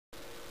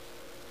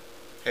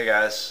Hey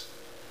guys,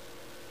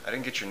 I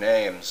didn't get your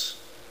names.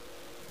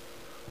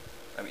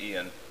 I'm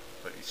Ian,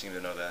 but you seem to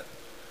know that.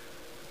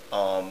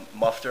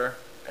 Mufter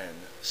and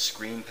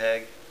Screen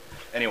Peg.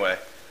 Anyway,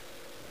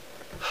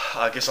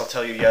 I guess I'll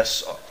tell you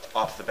yes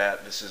off the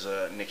bat. This is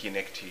a Nicky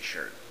Nick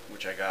t-shirt,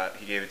 which I got.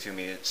 He gave it to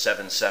me at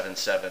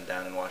 777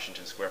 down in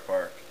Washington Square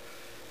Park.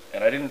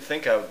 And I didn't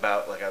think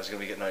about like I was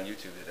going to be getting on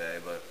YouTube today,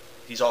 but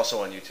he's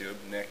also on YouTube,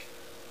 Nick.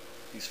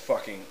 He's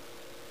fucking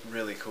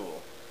really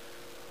cool.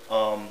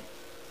 Um,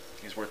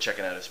 he's worth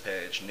checking out his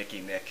page,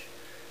 Nicky Nick.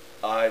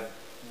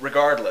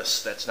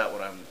 Regardless, that's not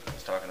what I'm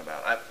talking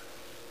about.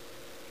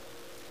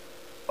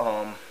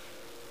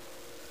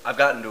 I've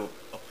gotten to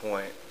a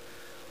point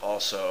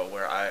also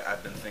where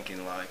I've been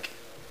thinking like,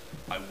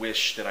 I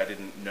wish that I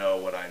didn't know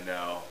what I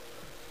know.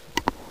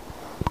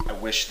 I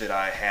wish that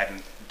I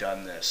hadn't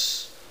done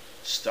this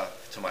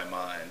stuff to my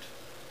mind.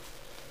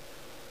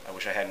 I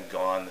wish I hadn't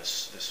gone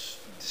this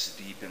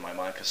deep in my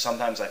mind, because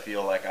sometimes I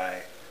feel like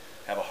I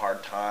have a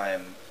hard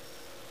time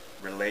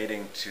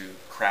relating to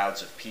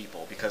crowds of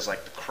people, because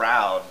like the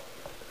crowd,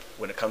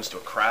 when it comes to a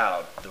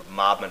crowd, the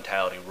mob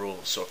mentality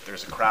rules. So if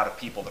there's a crowd of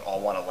people that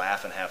all want to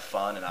laugh and have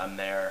fun, and I'm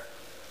there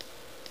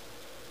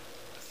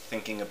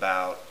thinking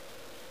about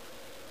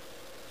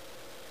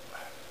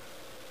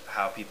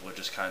how people are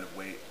just kind of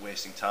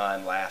wasting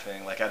time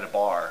laughing, like at a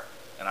bar,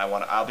 and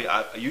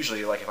I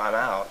usually, like if I'm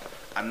out,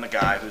 I'm the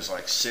guy who's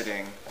like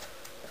sitting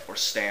or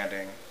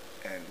standing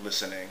and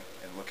listening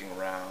and looking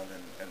around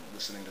and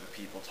listening to the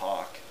people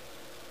talk,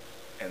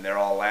 and they're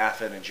all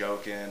laughing and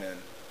joking, and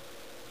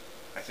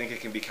I think it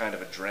can be kind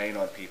of a drain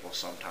on people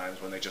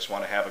sometimes when they just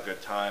want to have a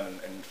good time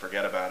and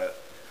forget about it.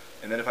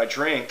 And then if I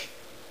drink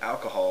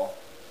alcohol,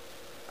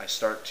 I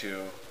start to,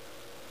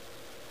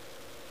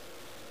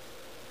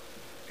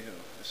 ew,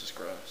 this is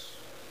gross.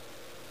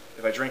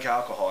 If I drink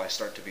alcohol, I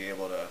start to be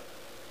able to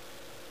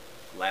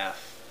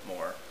laugh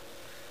more.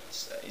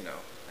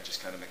 I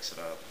just kind of mix it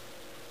up.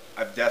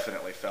 I've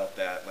definitely felt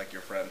that, like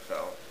your friend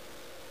felt.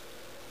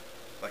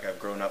 Like I've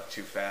grown up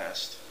too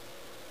fast.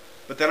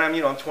 But then I'm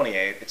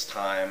 28. It's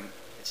time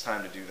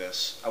to do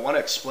this. I want to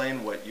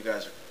explain what you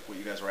guys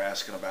were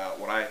asking about.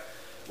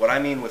 What I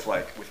mean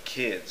with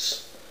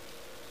kids.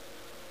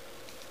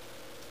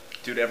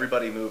 Dude,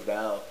 everybody moved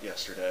out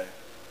yesterday.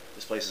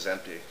 This place is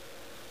empty.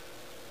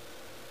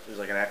 There's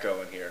like an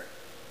echo in here.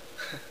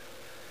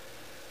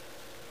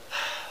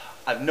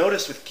 I've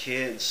noticed with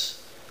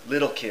kids,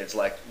 little kids,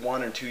 like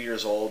 1 and 2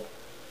 years old,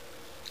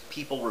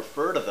 people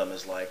refer to them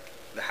as like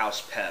the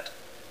house pet,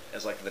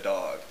 as like the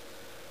dog.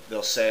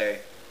 They'll say,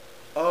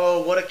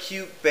 "Oh, what a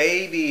cute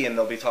baby," and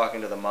they'll be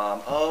talking to the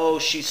mom. "Oh,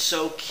 she's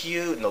so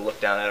cute," and they'll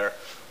look down at her.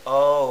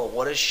 "Oh,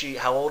 what is she?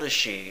 How old is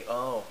she?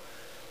 Oh,"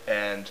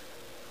 and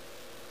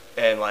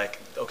like,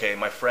 okay,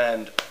 my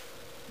friend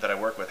that I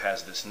work with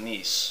has this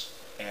niece,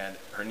 and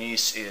her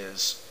niece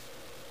is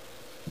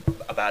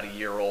about a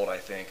year old, I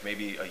think,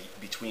 maybe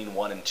between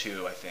 1 and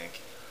 2, I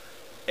think.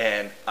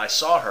 And I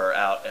saw her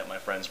out at my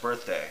friend's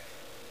birthday.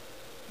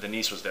 The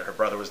niece was there, her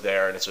brother was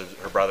there, and it's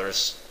her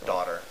brother's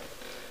daughter.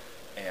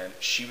 And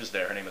she was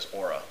there, her name is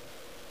Aura.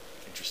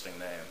 Interesting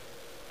name.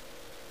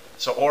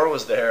 So Aura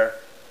was there,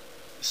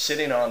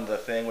 sitting on the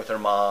thing with her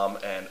mom,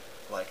 and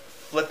like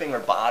flipping her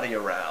body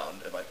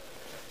around, and like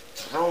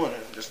throwing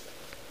it, just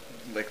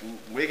like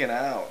wigging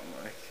out,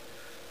 and like,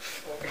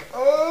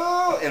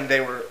 oh, and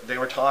they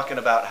were talking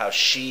about how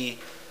they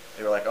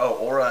were like, "Oh,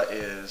 Aura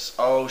is,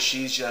 oh,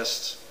 she's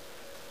just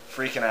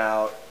freaking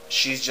out,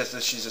 she's just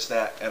this, she's just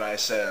that," and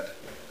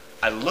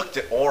I looked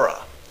at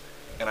Aura,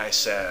 and I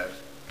said,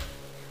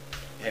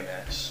 "Hey,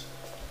 Max."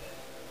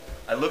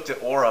 I looked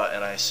at Aura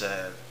and I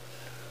said,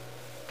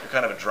 "You're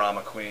kind of a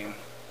drama queen,"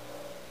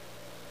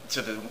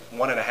 to the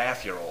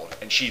 1.5-year-old,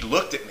 and she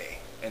looked at me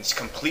and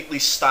completely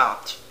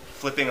stopped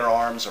flipping her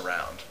arms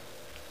around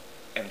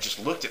and just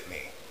looked at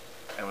me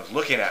and was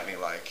looking at me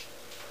like,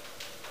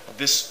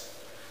 "This,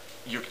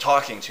 you're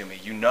talking to me,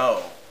 you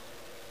know."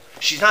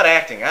 She's not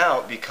acting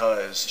out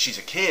because she's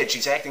a kid.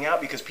 She's acting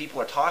out because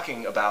people are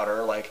talking about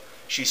her like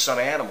she's some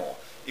animal.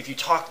 If you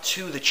talk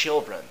to the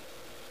children,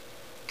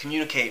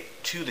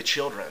 communicate to the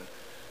children.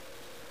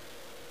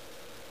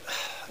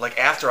 Like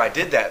after I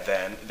did that,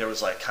 then there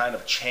was like kind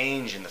of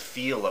change in the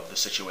feel of the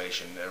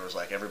situation. There was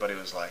like, everybody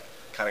was like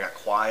kind of got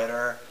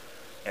quieter,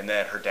 and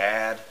then her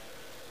dad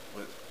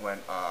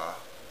went,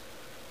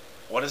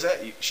 "What is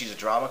that? She's a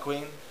drama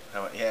queen?" And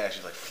I went, "Yeah."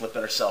 She's like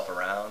flipping herself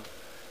around,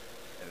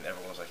 and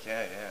everyone was like,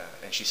 "Yeah, yeah,"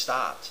 and she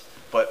stopped.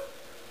 But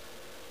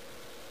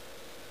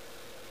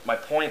my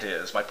point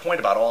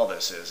about all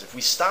this is, if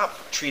we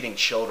stop treating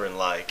children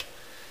like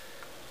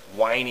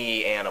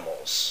whiny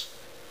animals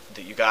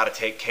that you got to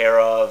take care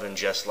of, and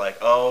just like,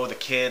 "Oh, the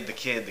kid,"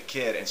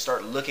 and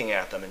start looking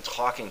at them and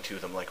talking to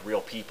them like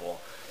real people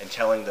and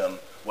telling them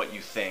what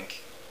you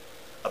think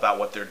about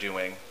what they're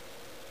doing,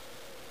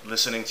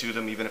 listening to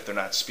them even if they're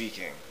not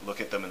speaking,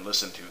 look at them and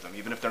listen to them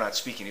even if they're not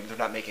speaking, even if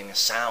they're not making a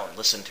sound,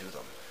 listen to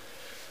them.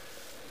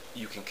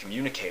 You can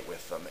communicate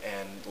with them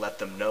and let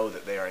them know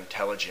that they are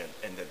intelligent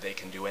and that they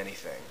can do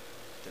anything,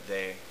 that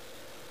they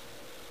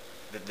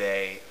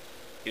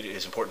it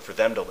is important for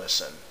them to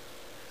listen.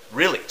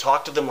 Really,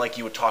 talk to them like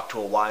you would talk to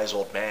a wise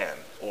old man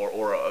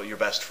or your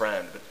best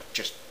friend, but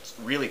just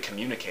really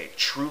communicate,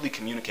 truly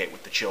communicate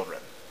with the children.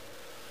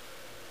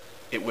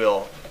 It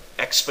will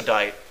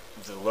expedite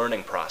the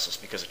learning process,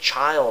 because a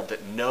child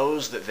that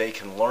knows that they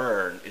can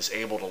learn is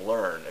able to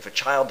learn. If a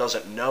child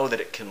doesn't know that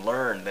it can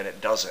learn, then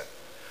it doesn't.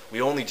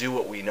 We only do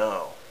what we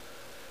know.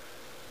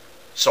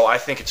 So I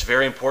think it's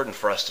very important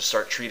for us to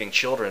start treating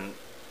children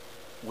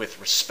with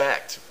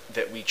respect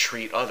that we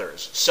treat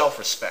others.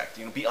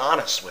 Self-respect. Be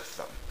honest with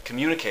them.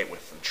 Communicate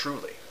with them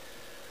truly.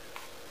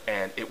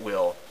 And it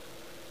will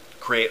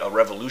create a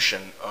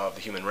revolution of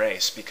the human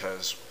race,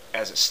 because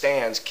as it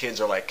stands,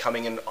 kids are like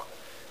coming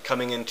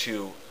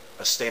into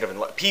a state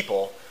of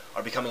people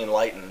are becoming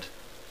enlightened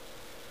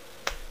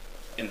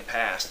in the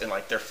past in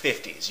like their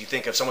 50s. You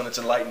think of someone that's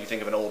enlightened, you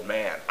think of an old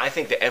man. I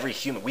think that every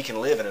human, we can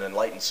live in an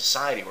enlightened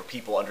society where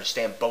people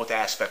understand both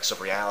aspects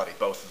of reality,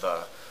 both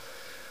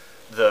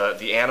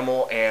the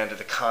animal and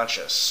the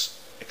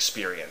conscious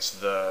experience,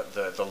 the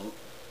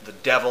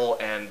devil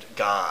and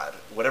God,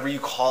 whatever you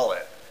call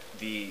it,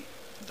 the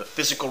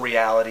physical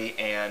reality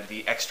and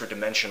the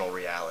extra-dimensional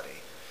reality.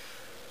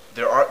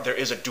 There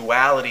is a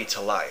duality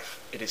to life.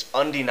 It is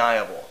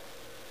undeniable.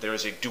 There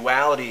is a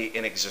duality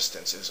in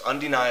existence. It is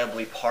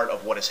undeniably part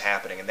of what is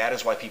happening, and that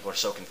is why people are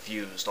so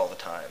confused all the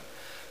time.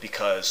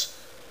 Because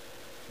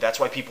that's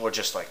why people are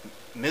just like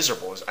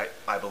miserable,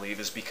 I believe,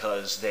 is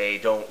because they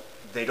don't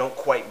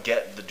quite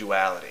get the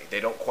duality. They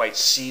don't quite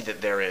see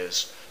that there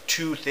is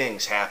two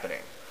things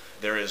happening.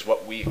 There is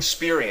what we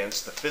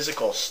experience, the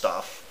physical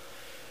stuff,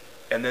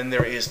 and then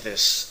there is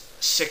this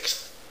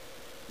sixth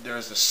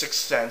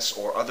sense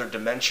or other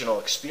dimensional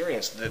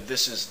experience. That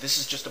this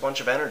is just a bunch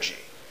of energy.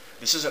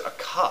 This isn't a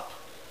cup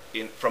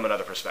from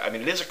another perspective. I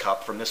mean, it is a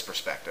cup from this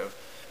perspective,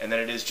 and then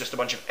it is just a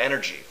bunch of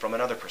energy from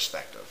another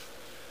perspective.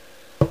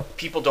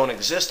 People don't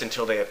exist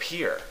until they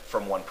appear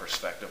from one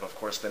perspective. Of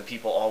course, then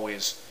people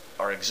always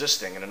are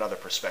existing in another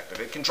perspective.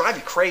 It can drive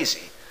you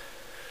crazy.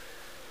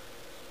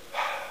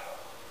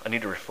 I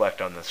need to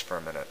reflect on this for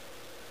a minute.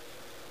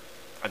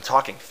 I'm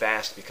talking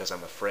fast because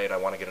I'm afraid I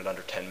want to get it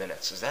under 10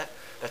 minutes.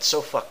 That's so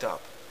fucked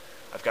up.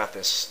 I've got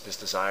this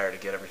desire to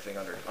get everything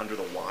under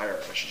the wire.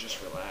 I should just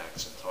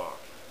relax and talk.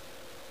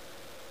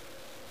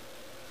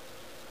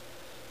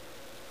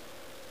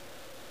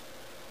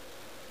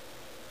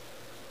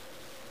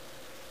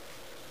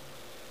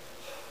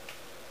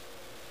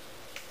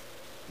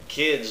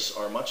 Kids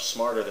are much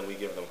smarter than we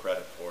give them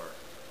credit for.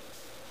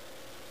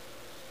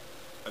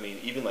 I mean,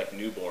 even like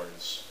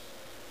newborns,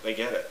 they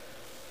get it.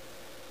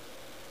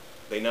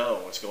 They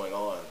know what's going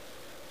on.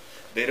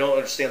 They don't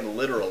understand the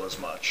literal as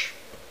much.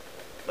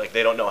 Like,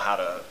 they don't know how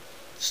to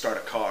start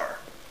a car,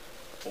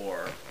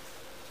 or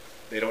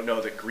they don't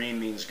know that green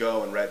means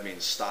go and red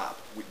means stop.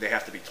 They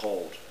have to be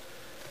told.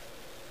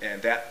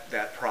 And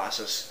that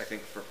process, I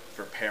think,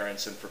 for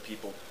parents and for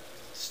people,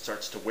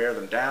 starts to wear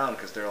them down,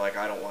 because they're like,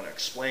 I don't want to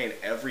explain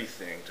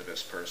everything to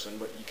this person,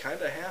 but you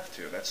kind of have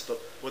to. That's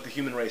what the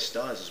human race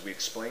does, is we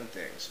explain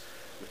things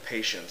with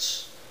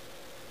patience.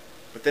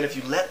 But then if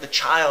you let the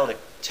child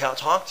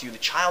talk to you, the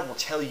child will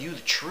tell you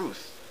the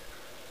truth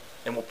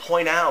and will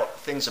point out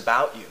things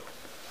about you.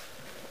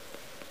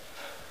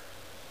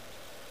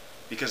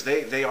 Because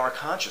they are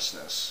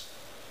consciousness.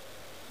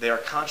 They are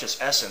conscious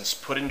essence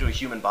put into a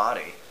human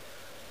body,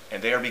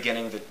 and they are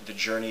beginning the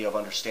journey of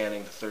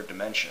understanding the third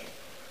dimension.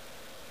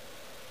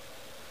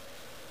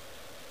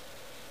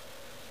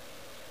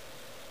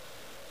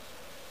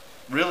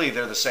 Really,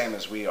 they're the same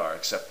as we are,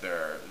 except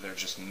they're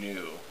just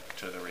new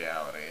to the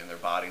reality, and their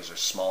bodies are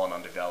small and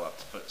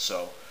undeveloped. But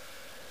so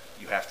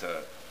you have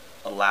to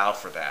allow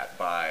for that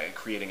by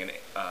creating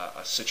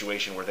a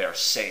situation where they are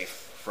safe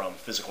from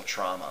physical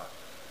trauma,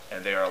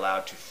 and they are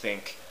allowed to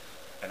think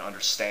and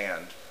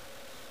understand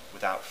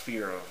without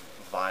fear of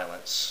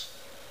violence.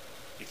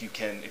 If you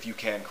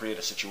can create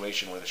a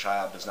situation where the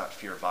child does not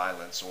fear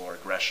violence or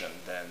aggression,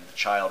 then the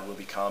child will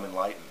become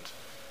enlightened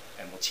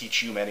and will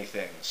teach you many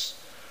things.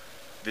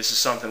 This is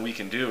something we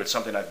can do. It's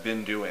something I've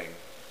been doing,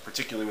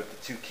 particularly with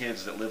the two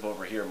kids that live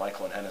over here,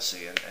 Michael and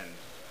Hennessy, and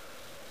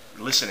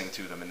listening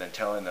to them and then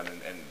telling them,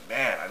 and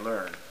man, I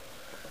learn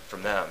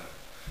from them.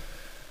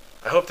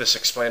 I hope this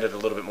explained it a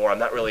little bit more. I'm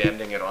not really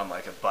ending it on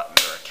like a button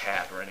or a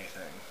cat or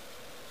anything,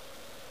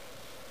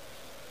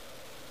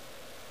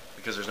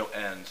 because there's no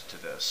end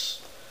to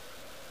this.